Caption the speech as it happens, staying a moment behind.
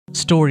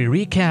Story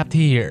recap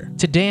here.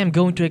 Today I'm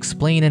going to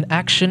explain an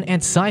action and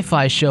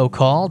sci-fi show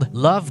called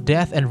Love,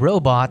 Death, and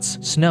Robots: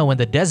 Snow in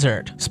the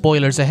Desert.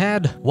 Spoilers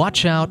ahead,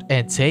 watch out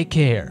and take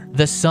care.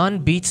 The sun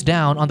beats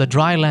down on the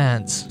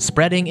drylands,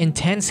 spreading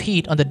intense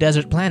heat on the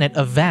desert planet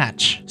of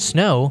Vatch.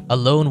 Snow, a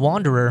lone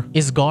wanderer,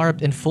 is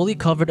garbed in fully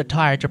covered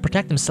attire to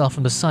protect himself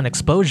from the sun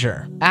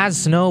exposure.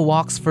 As Snow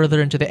walks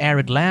further into the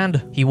arid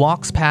land, he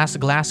walks past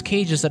glass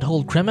cages that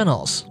hold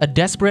criminals. A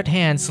desperate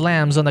hand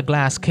slams on the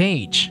glass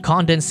cage,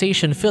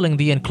 condensation filling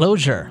the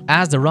enclosure,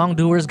 as the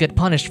wrongdoers get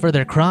punished for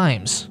their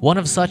crimes. One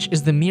of such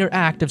is the mere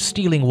act of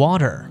stealing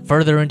water.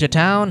 Further into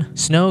town,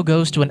 Snow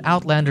goes to an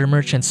Outlander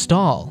merchant's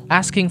stall,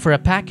 asking for a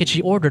package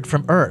he ordered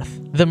from Earth.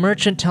 The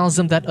merchant tells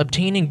him that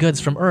obtaining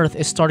goods from Earth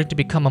is starting to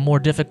become a more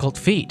difficult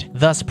feat,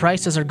 thus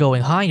prices are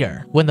going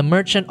higher. When the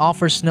merchant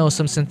offers Snow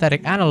some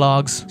synthetic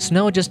analogs,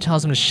 Snow just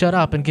tells him to shut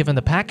up and give him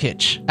the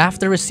package.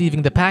 After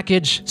receiving the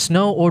package,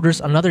 Snow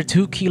orders another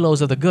 2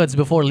 kilos of the goods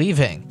before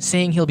leaving,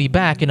 saying he'll be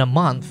back in a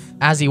month.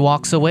 As he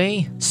walks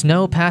away,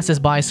 Snow passes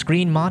by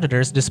screen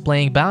monitors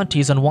displaying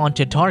bounties on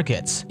wanted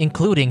targets,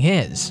 including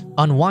his.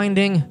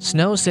 Unwinding,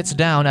 Snow sits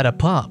down at a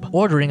pub,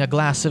 ordering a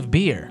glass of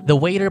beer. The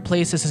waiter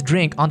places his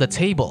drink on the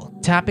table,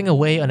 tapping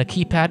away on a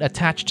keypad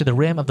attached to the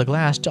rim of the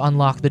glass to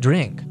unlock the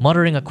drink.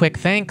 Muttering a quick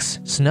thanks,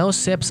 Snow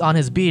sips on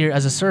his beer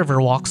as the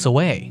server walks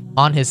away.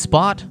 On his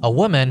spot, a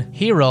woman,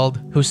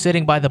 Hirald, who's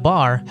sitting by the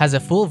bar, has a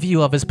full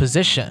view of his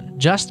position.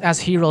 Just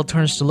as Hirald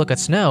turns to look at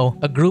Snow,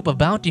 a group of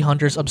bounty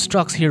hunters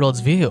obstructs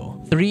Hirald's view.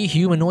 3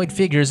 humanoid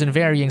figures in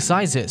varying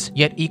sizes,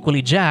 yet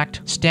equally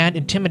jacked, stand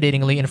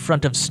intimidatingly in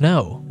front of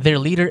Snow. Their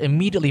leader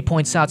immediately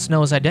points out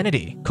Snow's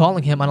identity,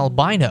 calling him an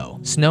albino.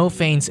 Snow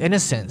feigns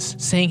innocence,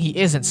 saying he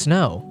isn't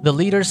Snow. The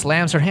leader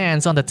slams her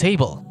hands on the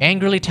table,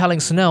 angrily telling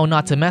Snow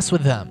not to mess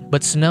with them,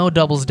 but Snow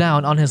doubles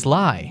down on his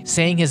lie,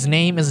 saying his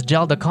name is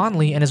Gelda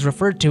Conley and is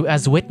referred to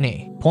as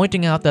Whitney.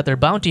 Pointing out that they're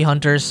bounty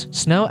hunters,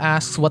 Snow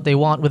asks what they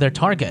want with their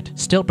target,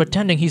 still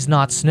pretending he's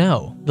not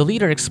Snow. The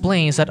leader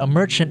explains that a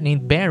merchant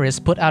named Barris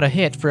put out a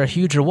hit for a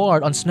huge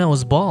reward on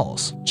Snow's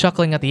balls.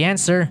 Chuckling at the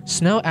answer,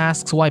 Snow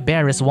asks why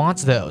Barris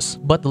wants those,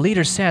 but the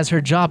leader says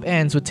her job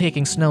ends with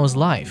taking Snow's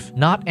life,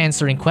 not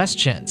answering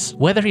questions.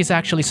 Whether he's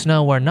actually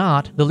Snow or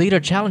not, the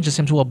leader challenges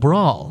him to a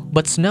brawl,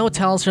 but Snow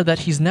tells her that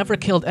he's never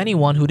killed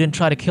anyone who didn't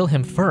try to kill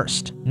him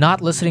first.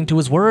 Not listening to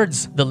his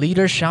words, the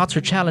leader shouts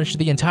her challenge to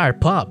the entire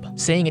pub,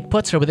 saying it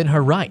puts her within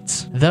her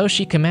rights. Though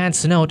she commands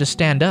Snow to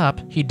stand up,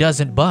 he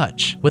doesn't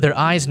budge. With her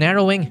eyes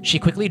narrowing, she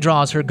quickly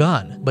draws her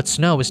gun, but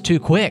Snow is too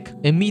quick,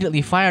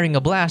 immediately firing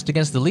a blast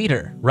against the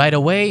leader. Right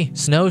away,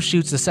 Snow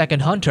shoots the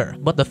second hunter,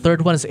 but the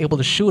third one is able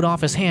to shoot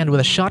off his hand with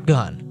a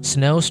shotgun.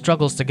 Snow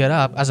struggles to get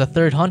up as a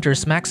third hunter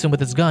smacks him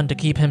with his gun to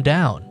keep him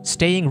down.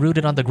 Staying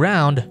rooted on the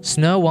ground,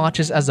 Snow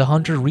watches as the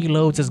hunter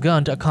reloads his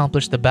gun to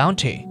accomplish the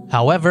bounty.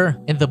 However,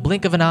 in the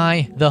blink of an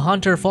eye, the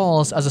hunter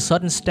falls as a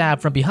sudden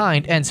stab from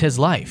behind ends his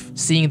life.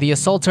 Seeing the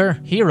assaulter,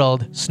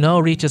 Hirald, Snow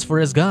reaches for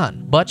his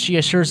gun, but she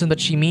assures him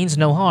that she means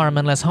no harm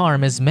unless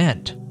harm is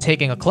meant.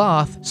 Taking a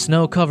cloth,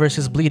 Snow covers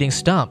his bleeding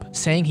stump,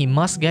 saying he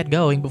must get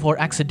going before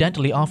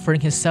accidentally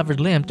offering his severed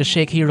limb to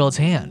shake Hirald's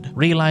hand.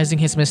 Realizing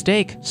his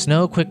mistake,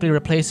 Snow quickly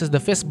replaces the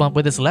fist bump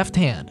with his left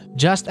hand.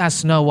 Just as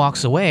Snow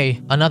walks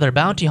away, another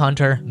bounty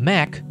hunter,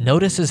 Mech,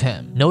 notices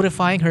him,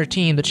 notifying her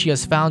team that she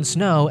has found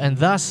Snow and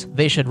thus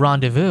they should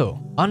rendezvous.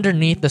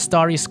 Underneath the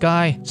starry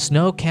sky,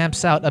 Snow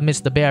camps out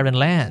amidst the barren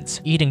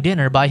lands, eating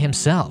dinner by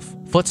himself.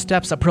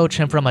 Footsteps approach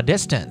him from a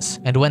distance,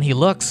 and when he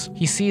looks,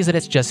 he sees that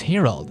it's just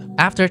Hirald.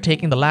 After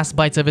taking the last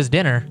bites of his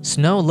dinner,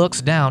 Snow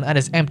looks down at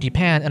his empty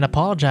pan and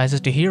apologizes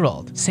to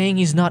Hirald, saying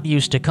he's not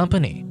used to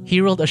company.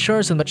 Hirald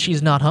assures him that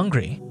she's not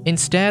hungry.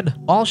 Instead,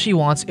 all she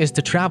wants is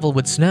to travel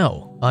with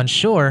Snow.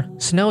 Unsure,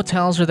 Snow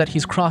tells her that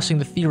he's crossing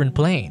the Theran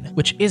Plain,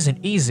 which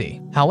isn't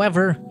easy.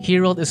 However,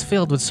 Hirald is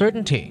filled with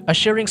certainty,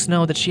 assuring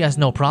Snow that she has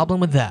no problem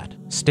with that.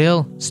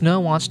 Still, Snow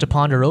wants to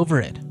ponder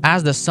over it.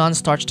 As the sun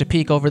starts to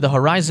peek over the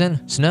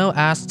horizon, Snow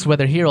asks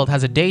whether Hirald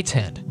has a date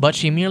tent, but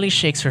she merely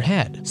shakes her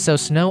head, so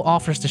Snow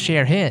offers to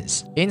share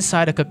his.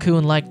 Inside a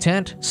cocoon-like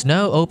tent,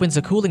 Snow opens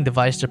a cooling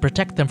device to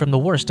protect them from the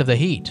worst of the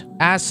heat.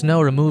 As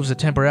Snow removes the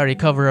temporary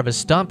cover of his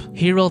stump,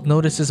 Hirald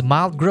notices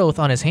mild growth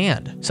on his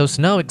hand, so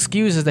Snow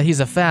excuses that he's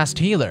a fast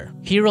healer.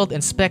 Hirald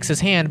inspects his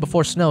hand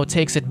before Snow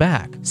takes it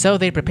back, so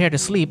they prepare to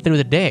sleep through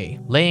the day.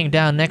 Laying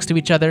down next to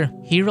each other,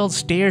 Hirald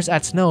stares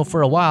at Snow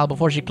for a while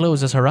before she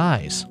closes her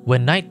eyes.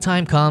 When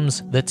nighttime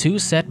comes, the two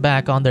set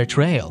back on their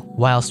trail.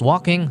 Whilst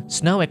walking,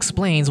 Snow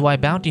explains why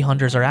bounty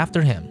hunters are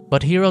after him,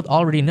 but Hirald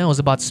already knows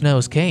about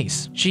Snow's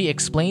case. She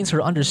explains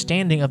her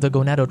understanding of the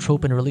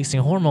gonadotropin-releasing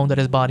hormone that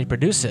his body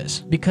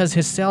produces, because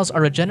his cells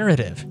are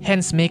regenerative,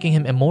 hence making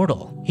him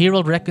immortal.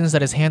 Hirald reckons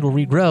that his hand will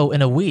regrow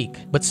in a week,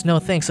 but Snow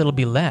thinks it'll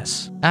be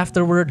less.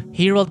 Afterward,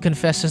 Hirald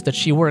confesses that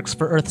she works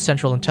for Earth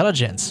Central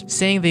Intelligence,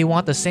 saying they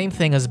want the same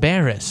thing as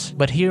Barris,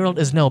 but Hirald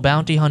is no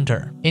bounty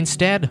hunter.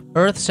 Instead,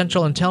 Earth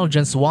Central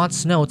Intelligence wants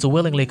Snow to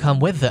willingly come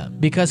with them,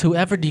 because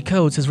whoever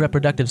decodes his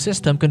reproductive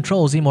system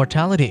controls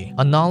immortality,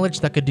 a knowledge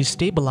that could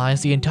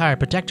destabilize the entire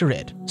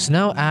protectorate.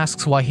 Snow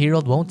asks why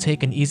Hirald won't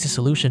take an easy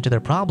solution to their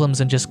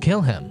problems and just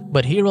kill him.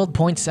 but Hirald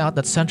points out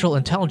that central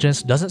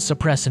intelligence doesn't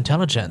suppress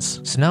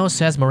intelligence. Snow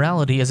says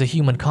morality is a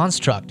human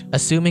construct,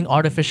 assuming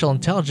artificial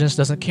intelligence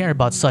doesn't care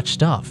about such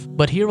stuff,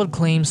 but Hirald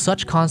claims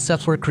such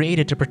concepts were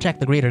created to protect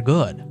the greater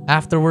good.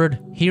 Afterward,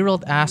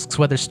 Hirald asks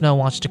whether Snow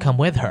wants to come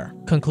with her.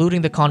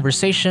 Concluding the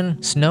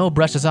conversation, Snow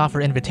brushes off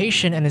her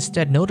invitation and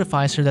instead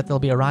notifies her that they'll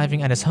be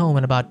arriving at his home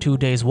in about 2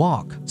 days'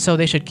 walk, so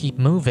they should keep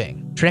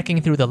moving.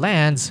 Trekking through the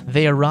lands,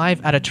 they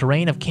arrive at a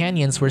terrain of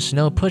canyons where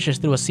Snow pushes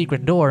through a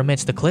secret door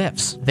amidst the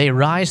cliffs. They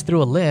rise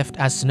through a lift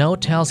as Snow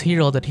tells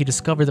Hirald that he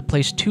discovered the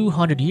place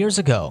 200 years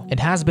ago and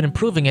has been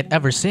improving it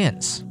ever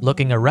since.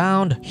 Looking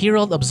around,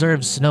 Hirald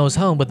observes Snow's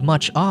home with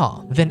much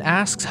awe, then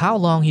asks how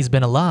long he's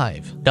been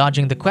alive.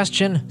 Dodging the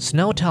question,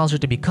 Snow tells her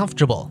to be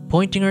comfortable,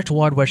 pointing her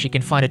toward where she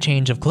can find a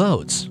change of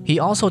clothes. He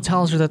also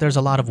tells her that there's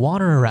a lot of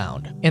water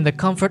around. In the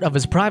comfort of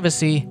his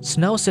privacy,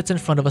 Snow sits in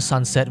front of a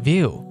sunset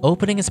view,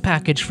 opening his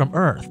package from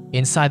Earth.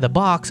 Inside the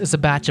box is a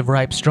batch of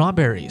ripe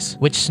strawberries,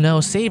 which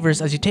Snow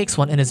savors as he takes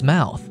one in his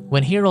mouth.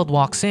 When Hirald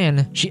walks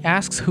in, she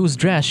asks whose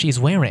dress she's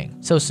wearing,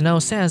 so Snow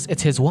says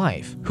it's his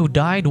wife, who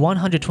died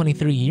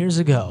 123 years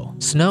ago.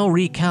 Snow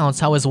recounts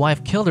how his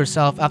wife killed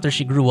herself after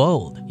she grew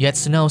old, yet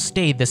Snow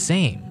stayed the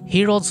same.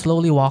 Hirald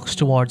slowly walks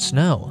towards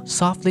Snow,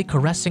 softly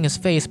caressing his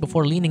face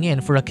before leaning in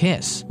for a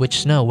kiss,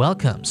 which Snow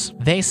welcomes.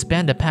 They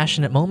spend a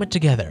passionate moment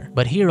together,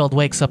 but Hirald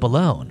wakes up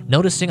alone,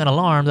 noticing an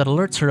alarm that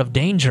alerts her of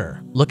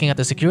danger. Looking at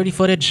the security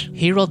footage,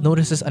 Hirald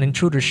notices an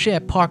intruder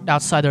ship parked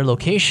outside their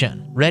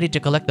location. Ready to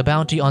collect the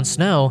bounty on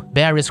Snow,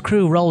 Barry's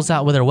crew rolls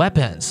out with their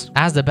weapons.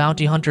 As the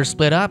bounty hunters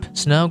split up,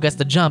 Snow gets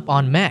the jump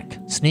on Mech,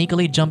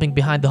 sneakily jumping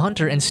behind the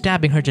hunter and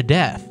stabbing her to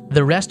death.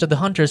 The rest of the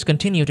hunters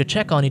continue to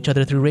check on each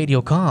other through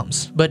radio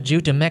comms, but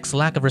due to Mech's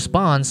lack of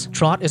response,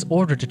 Trot is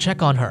ordered to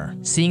check on her.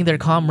 Seeing their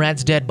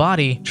comrade's dead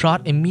body,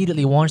 Trot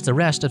immediately warns the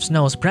rest of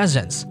Snow's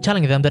presence,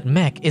 telling them that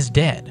Mech is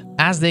dead.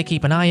 As they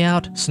keep an eye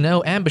out,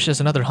 Snow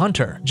ambushes another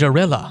hunter,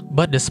 Jarilla,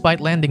 but despite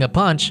landing a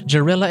punch,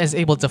 Jarilla is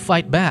able to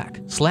fight back,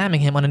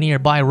 slamming him on a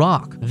nearby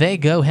rock. They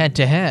go head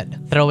to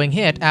head, throwing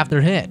hit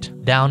after hit.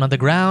 Down on the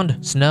ground,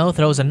 Snow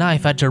throws a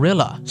knife at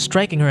Jarilla,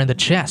 striking her in the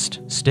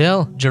chest.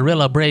 Still,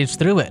 Jarilla braves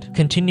through it,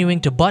 continuing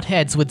to butt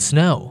heads with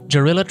Snow.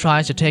 Jarilla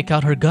tries to take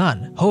out her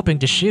gun, hoping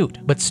to shoot,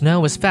 but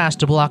Snow is fast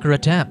to block her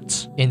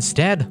attempts.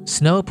 Instead,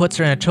 Snow puts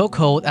her in a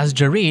chokehold as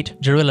Jarit,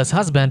 Jarilla's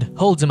husband,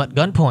 holds him at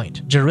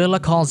gunpoint.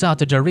 Jarilla calls out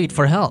to Jarit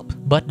for help,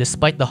 but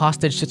despite the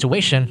hostage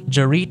situation,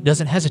 Jarit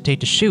doesn't hesitate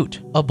to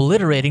shoot,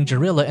 obliterating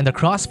Jarilla in the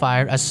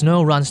crossfire as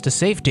Snow runs to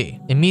safety.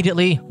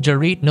 Immediately,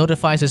 Jarit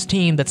notifies his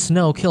team that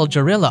Snow killed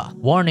Jarilla,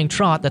 warning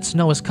Trot that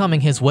Snow is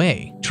coming his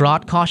way.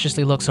 Trot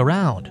cautiously looks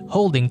around,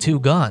 holding 2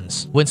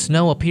 guns. When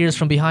Snow appears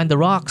from behind the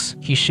rocks,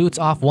 he shoots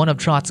off one of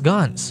Trot's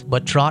guns,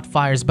 but Trot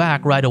fires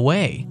back right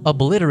away,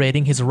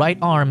 obliterating his right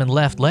arm and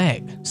left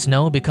leg.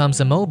 Snow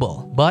becomes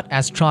immobile, but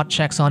as Trot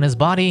checks on his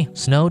body,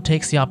 Snow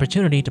takes the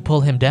opportunity to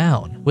pull him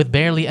down. With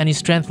barely any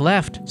strength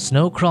left,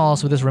 Snow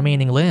crawls with his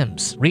remaining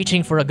limbs,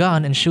 reaching for a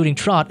gun and shooting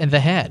Trot in the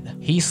head.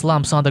 He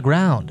slumps on the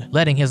ground,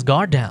 letting his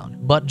guard down,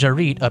 but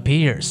Jarit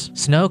appears.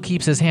 Snow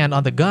keeps his hand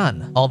on the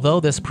gun, although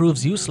this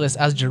proves useless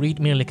as Jarit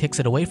merely kicks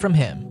it away from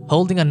him.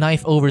 Holding a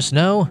knife over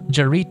Snow,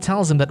 Jarit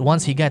tells him that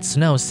once he gets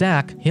Snow's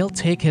sack, he'll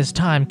take his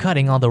time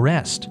cutting all the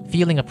rest.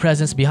 Feeling a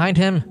presence behind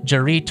him,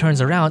 Jarit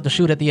turns around to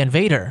shoot at the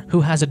invader,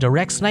 who has a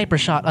direct sniper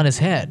shot on his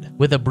head.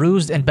 With a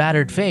bruised and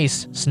battered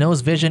face,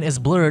 Snow's vision is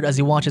blurred as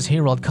he watches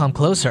Hirald come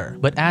closer,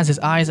 but as his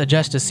eyes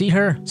adjust to see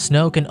her,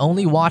 Snow can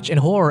only watch in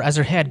horror as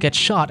her head gets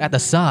shot at the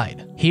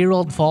side.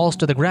 Hirald falls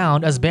to the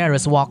ground as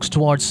Barris walks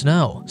towards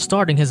Snow,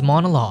 starting his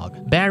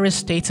monologue. Barris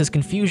states his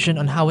confusion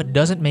on how it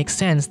doesn't make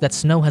sense that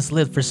Snow has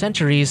lived for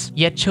centuries,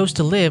 yet chose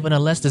to live on a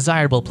less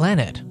desirable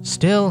planet.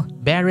 Still,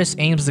 Barris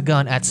aims the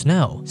gun at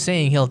Snow,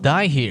 saying he'll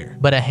die here,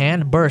 but a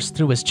hand bursts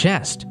through his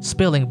chest,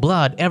 spilling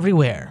blood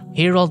everywhere.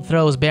 Hirald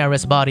throws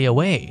Barris' body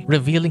away,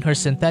 revealing her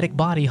synthetic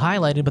body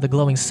highlighted by the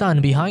glowing sun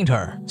behind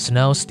her.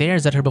 Snow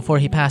stares at her before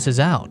he passes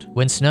out.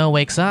 When Snow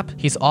wakes up,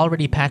 he's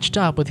already patched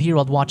up with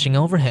Hirald watching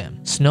over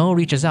him. Snow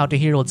reaches out to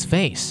Hirald's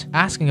face,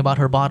 asking about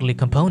her bodily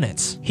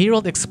components.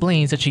 Hirald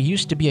explains that she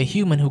used to be a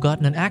human who got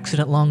in an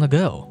accident long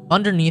ago.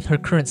 Underneath her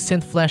current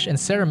synth flesh and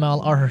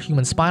ceremal are her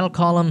human spinal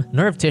column,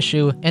 nerve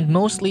tissue, and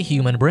mostly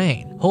human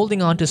brain.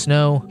 Holding on to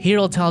Snow,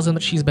 Hirald tells him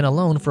that she's been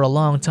alone for a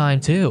long time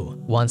too.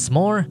 Once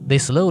more, they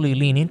slowly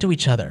lean into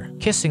each other,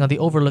 kissing on the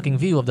overlooking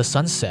view of the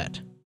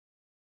sunset.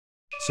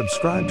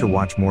 Subscribe to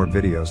watch more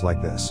videos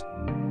like this.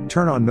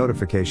 Turn on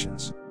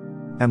notifications.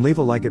 And leave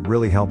a like, it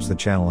really helps the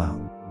channel out.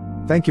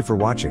 Thank you for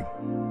watching.